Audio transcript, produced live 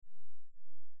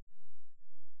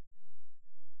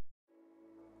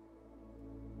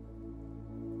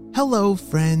Hello,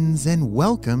 friends, and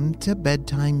welcome to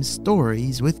Bedtime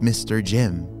Stories with Mr.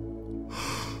 Jim.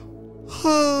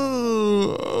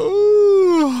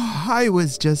 I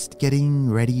was just getting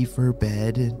ready for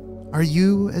bed. Are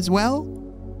you as well?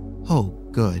 Oh,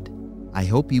 good. I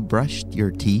hope you brushed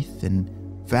your teeth and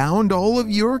found all of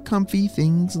your comfy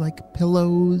things like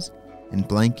pillows and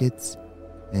blankets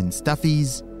and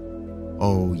stuffies.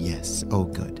 Oh, yes. Oh,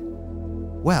 good.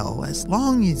 Well, as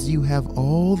long as you have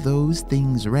all those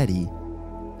things ready,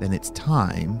 then it's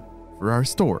time for our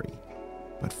story.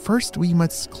 But first we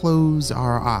must close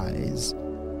our eyes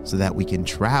so that we can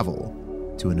travel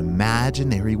to an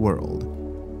imaginary world.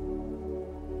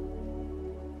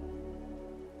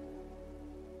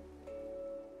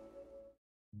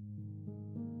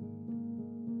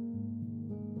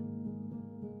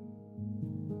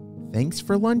 Thanks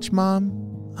for lunch,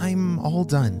 Mom. I'm all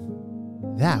done.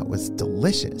 That was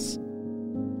delicious,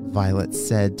 Violet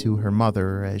said to her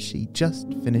mother as she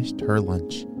just finished her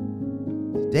lunch.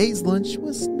 Today's lunch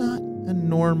was not a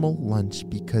normal lunch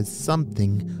because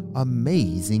something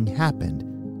amazing happened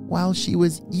while she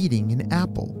was eating an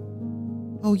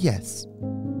apple. Oh yes,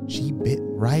 she bit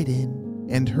right in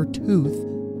and her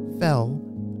tooth fell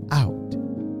out.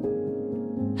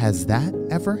 Has that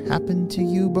ever happened to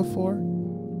you before?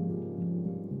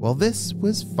 Well, this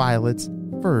was Violet's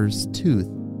first tooth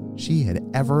she had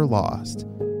ever lost,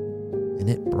 and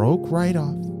it broke right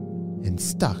off and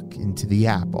stuck into the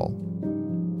apple.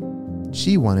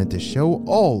 She wanted to show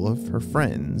all of her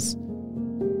friends,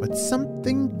 but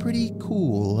something pretty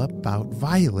cool about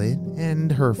Violet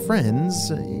and her friends,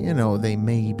 they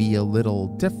may be a little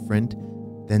different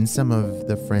than some of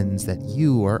the friends that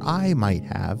you or I might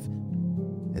have,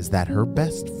 is that her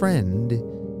best friend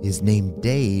is named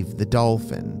Dave the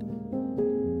Dolphin.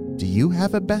 Do you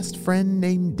have a best friend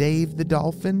named Dave the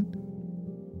Dolphin?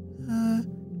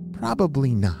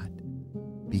 Probably not,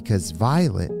 because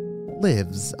Violet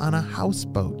lives on a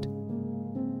houseboat.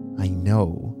 I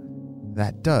know,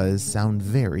 that does sound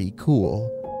very cool.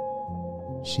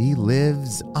 She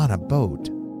lives on a boat,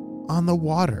 on the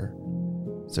water,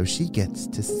 so she gets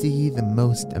to see the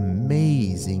most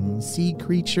amazing sea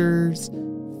creatures,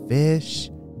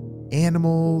 fish,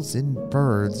 animals, and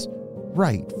birds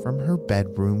right from her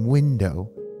bedroom window.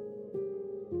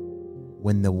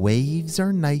 When the waves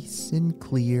are nice and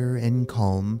clear and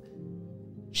calm,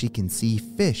 she can see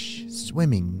fish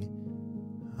swimming.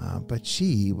 But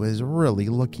she was really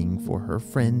looking for her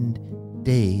friend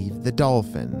Dave the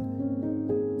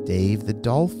Dolphin. Dave the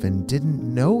Dolphin didn't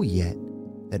know yet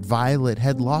that Violet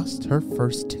had lost her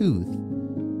first tooth.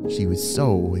 She was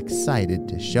so excited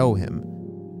to show him.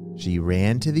 She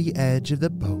ran to the edge of the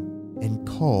boat and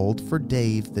called for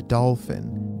Dave the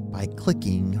Dolphin by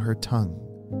clicking her tongue.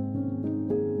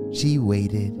 She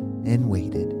waited and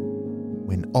waited,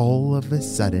 when all of a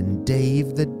sudden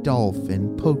Dave the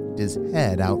Dolphin poked his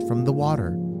head out from the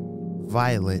water.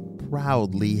 Violet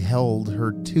proudly held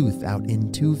her tooth out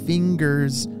in 2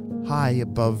 fingers high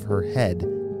above her head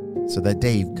so that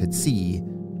Dave could see.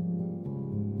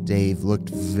 Dave looked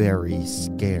very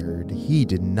scared. He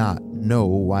did not know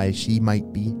why she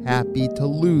might be happy to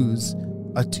lose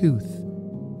a tooth.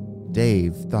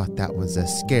 Dave thought that was a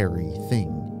scary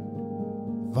thing.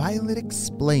 Violet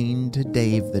explained to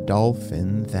Dave the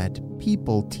Dolphin that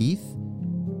people teeth,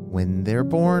 when they're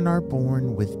born, are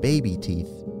born with baby teeth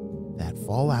that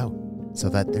fall out so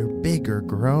that their bigger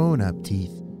grown-up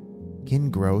teeth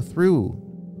can grow through.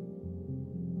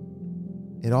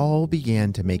 It all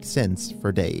began to make sense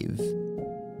for Dave.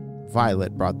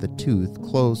 Violet brought the tooth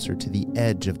closer to the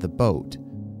edge of the boat,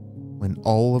 when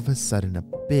all of a sudden a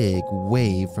big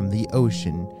wave from the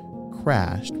ocean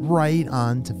crashed right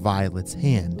onto Violet's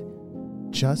hand.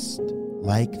 Just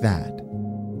like that,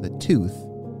 the tooth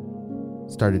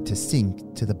started to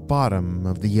sink to the bottom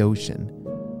of the ocean.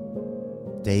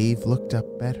 Dave looked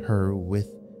up at her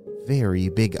with very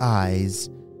big eyes,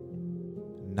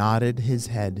 nodded his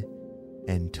head,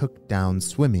 and took down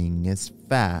swimming as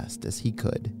fast as he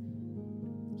could.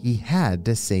 He had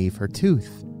to save her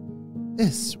tooth.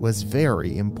 This was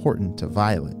very important to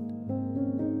Violet.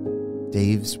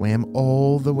 Dave swam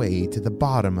all the way to the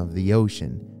bottom of the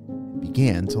ocean and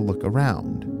began to look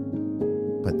around.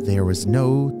 But there was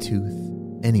no tooth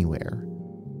anywhere.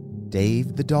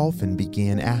 Dave the Dolphin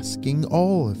began asking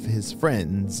all of his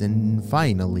friends, and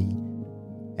finally,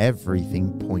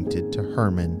 everything pointed to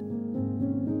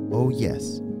Herman. Oh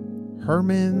yes,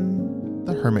 Herman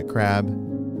the hermit crab.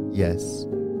 Yes,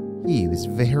 he was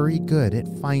very good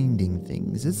at finding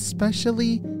things,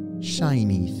 especially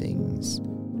shiny things.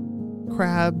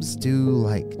 Crabs do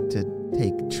like to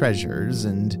take treasures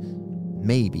and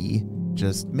maybe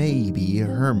Just maybe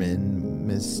Herman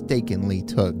mistakenly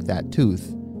took that tooth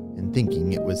and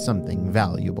thinking it was something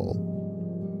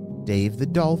valuable. Dave the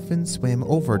Dolphin swam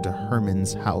over to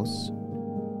Herman's house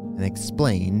and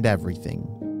explained everything.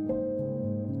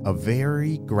 A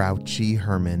very grouchy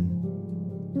Herman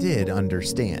did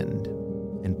understand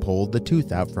and pulled the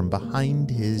tooth out from behind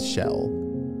his shell.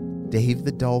 Dave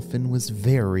the Dolphin was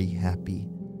very happy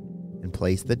and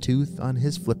placed the tooth on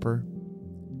his flipper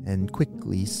and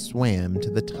quickly swam to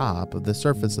the top of the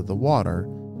surface of the water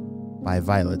by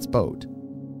Violet's boat.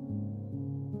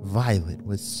 Violet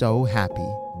was so happy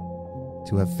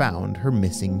to have found her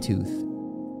missing tooth.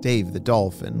 Dave the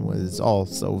Dolphin was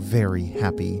also very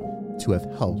happy to have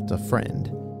helped a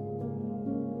friend.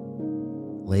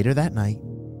 Later that night,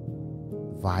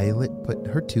 Violet put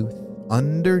her tooth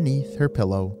underneath her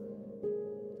pillow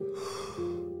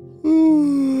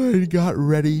and got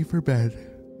ready for bed.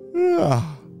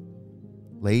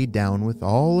 Laid down with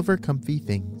all of her comfy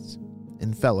things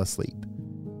and fell asleep.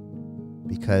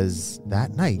 Because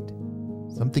that night,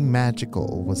 something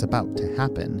magical was about to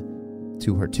happen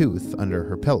to her tooth under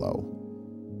her pillow.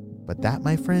 But that,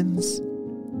 my friends,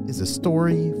 is a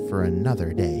story for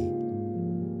another day.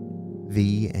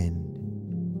 The end.